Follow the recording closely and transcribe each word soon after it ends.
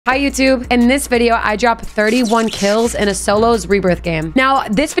Hi YouTube. In this video, I dropped 31 kills in a solos Rebirth game. Now,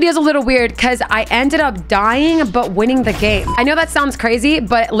 this video is a little weird because I ended up dying but winning the game. I know that sounds crazy,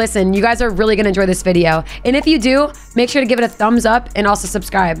 but listen, you guys are really gonna enjoy this video. And if you do, make sure to give it a thumbs up and also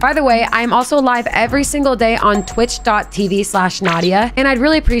subscribe. By the way, I'm also live every single day on twitch.tv/Nadia, and I'd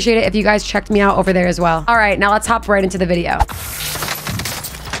really appreciate it if you guys checked me out over there as well. All right, now let's hop right into the video.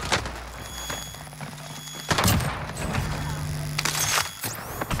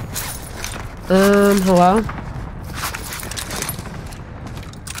 Hello?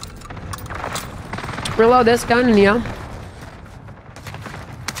 Reload this gun and yeah.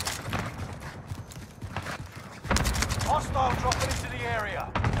 Hostile dropping into the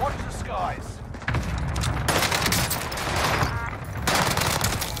area. Watch the skies.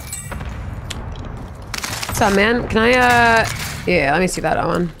 What's up, man? Can I, yeah, let me see that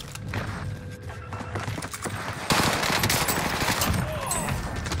on.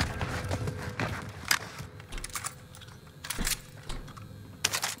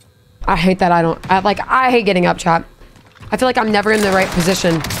 I hate that I hate getting up, chat. I feel like I'm never in the right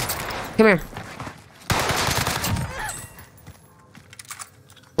position. Come here.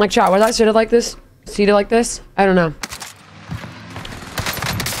 Like, chat, was I seated like this? Seated like this? I don't know.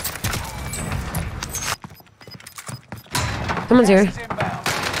 Someone's here.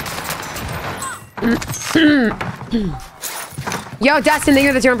 Yo, Dustin, thank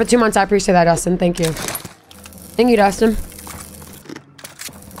you for the 2 for 2 months. I appreciate that, Dustin. Thank you. Thank you, Dustin.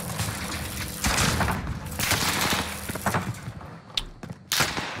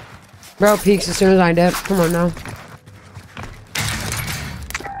 Bro peeks as soon as I dip. Come on now.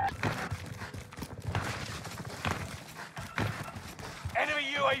 Enemy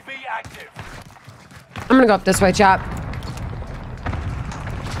UAV active. I'm gonna go up this way, chap.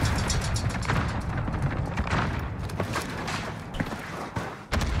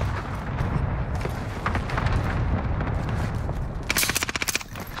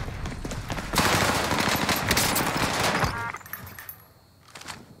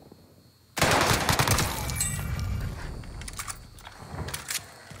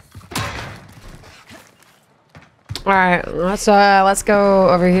 All right, let's go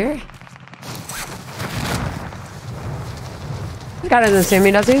over here. This guy doesn't see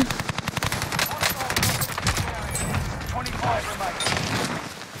me, does he? 25 remain.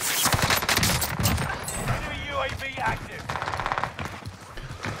 Enemy UAV active.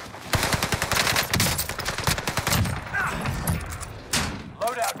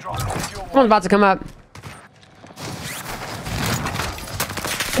 Loadout drop. Someone's about to come up.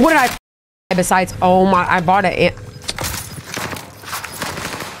 What did I besides? Oh my! I bought it.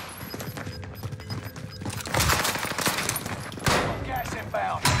 Gas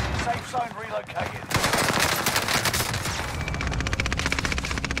inbound. Safe zone relocated.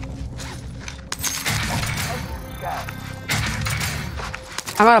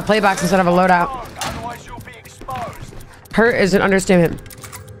 I bought a playbox instead of a loadout. Otherwise you'll be exposed. Hurt is an understatement.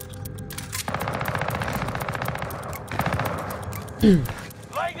 Lay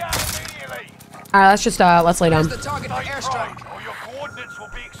down immediately. All right, let's just let's lay down. The target for airstrike, or your coordinates will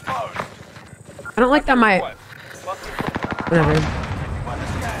be exposed. I don't like that my whatever.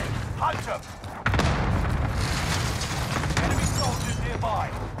 Hunt 'em. Enemy soldiers nearby.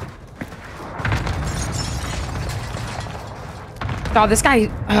 Oh, this guy.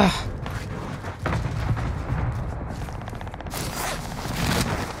 Ugh.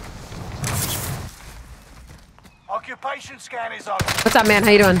 Occupation scan is on. What's up, man? How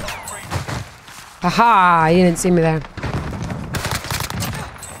you doing? Haha, you didn't see me there.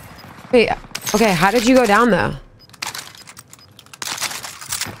 Wait, okay, how did you go down though?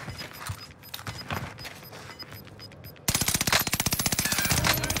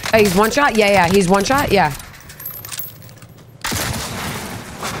 Oh, he's one shot? Yeah, he's one shot? Yeah.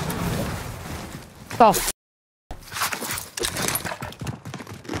 Oh.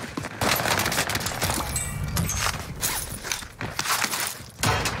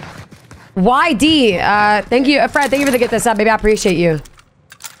 YD, thank you, Fred, thank you for the get this up, baby. I appreciate you.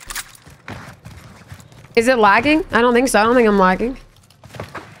 Is it lagging? I don't think so. I don't think I'm lagging.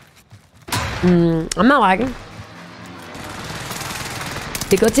 I'm not lagging.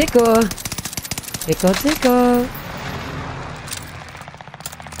 Tickle, tickle. Tickle, tickle.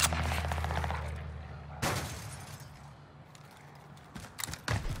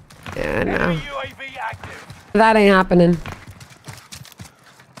 Yeah, no. UAV active. That ain't happening.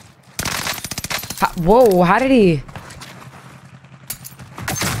 Whoa, how did he? Enemy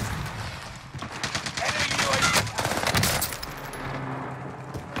UAV.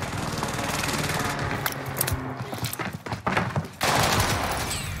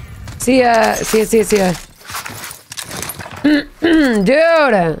 See ya. See ya, see ya, see ya.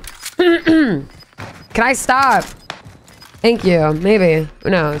 Dude. Can I stop? Thank you. Maybe. Who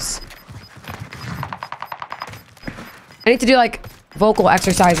knows? I need to do like vocal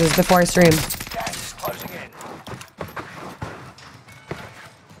exercises before I stream. Gas is closing in.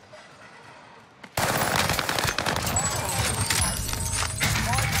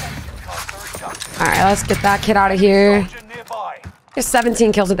 Alright, let's get that kid out of here. Soldier nearby. There's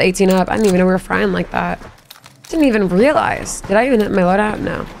 17 kills with 18 up. I didn't even know we were frying like that. Didn't even realize. Did I even hit my loadout?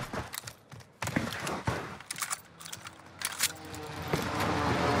 No.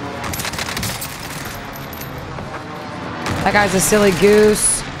 That guy's a silly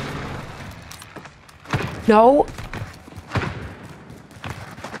goose. No.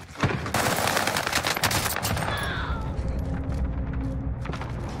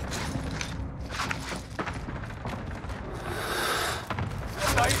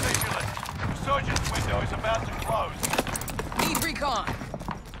 Stay vigilant. Resurgence window is about to close. Need recon.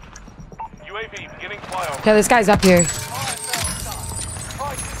 UAV beginning flyover. Okay, this guy's up here.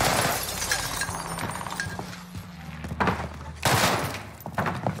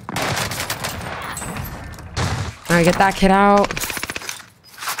 Alright, get that kid out.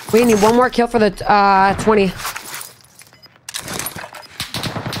 We need one more kill for the 20.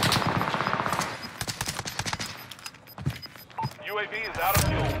 UAV is out of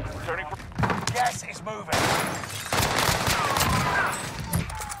fuel. Returning for... Gas is moving.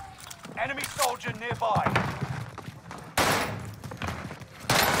 Enemy soldier nearby.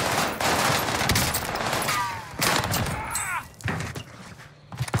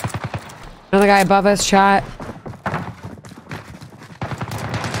 Another guy above us, shot.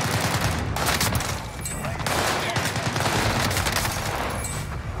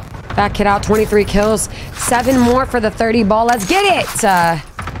 That kid out, 23 kills. 7 more for the 30 ball. Let's get it!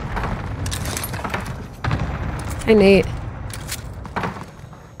 Hey, Nate.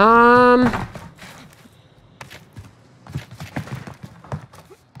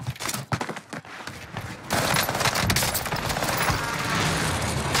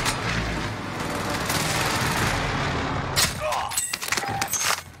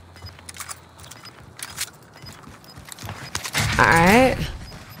 Alright.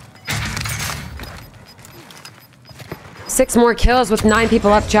 6 more kills with 9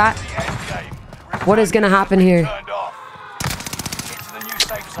 people up, chat. What is gonna happen here? Turned off. Get to the new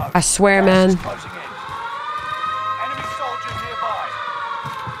safe zone. I swear, Gas man. is closing in. Enemy soldier nearby.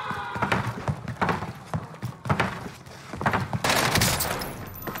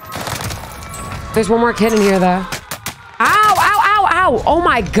 There's one more kid in here, though. Ow, ow, ow, ow! Oh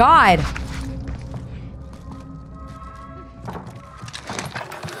my god!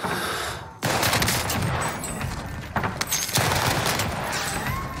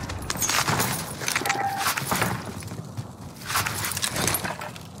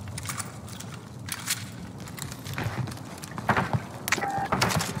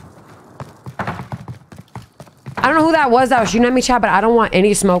 I don't know who that was shooting at me, chat, but I don't want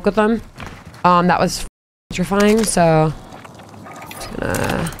any smoke with them. That was petrifying, so just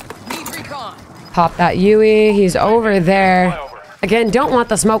gonna pop that Yui. He's over there. Again, don't want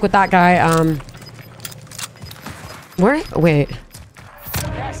the smoke with that guy. Where? Wait.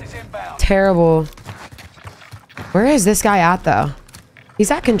 Gas is inbound. Terrible. Where is this guy at, though?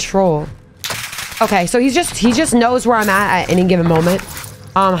 He's at control. Okay, so he just knows where I'm at any given moment.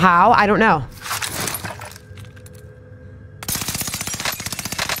 How? I don't know.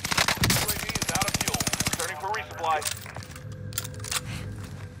 UAV is out of fuel. Returning for resupply.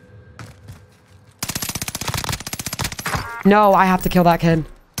 No, I have to kill that kid.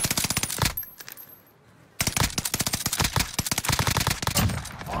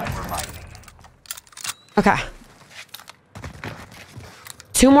 Okay.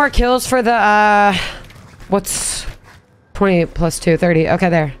 2 more kills for the, what's 20 plus 2, 30. Okay,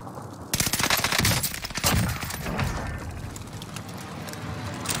 there.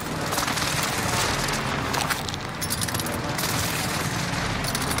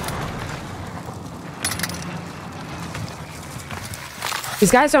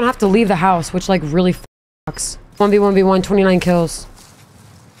 These guys don't have to leave the house, which like really sucks. 1v1v1, 29 kills.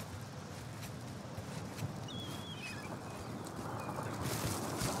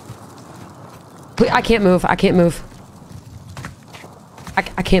 I can't move. I can't move. I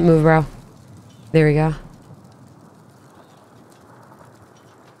can't move, bro. There we go.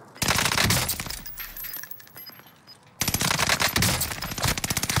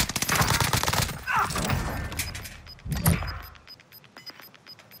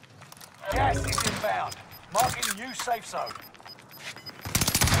 Gas is inbound. Marking new safe zone.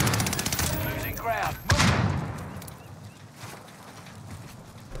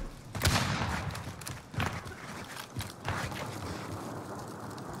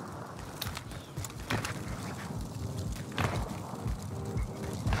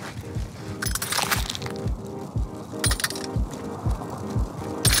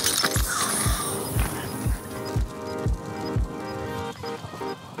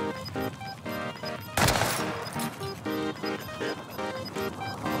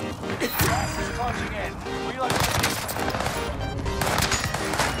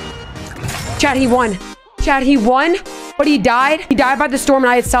 Chad, he won. Chad, he won, but he died. He died by the storm, and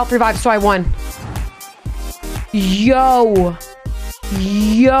I had self-revive, so I won. Yo.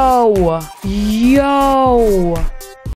 Yo. Yo.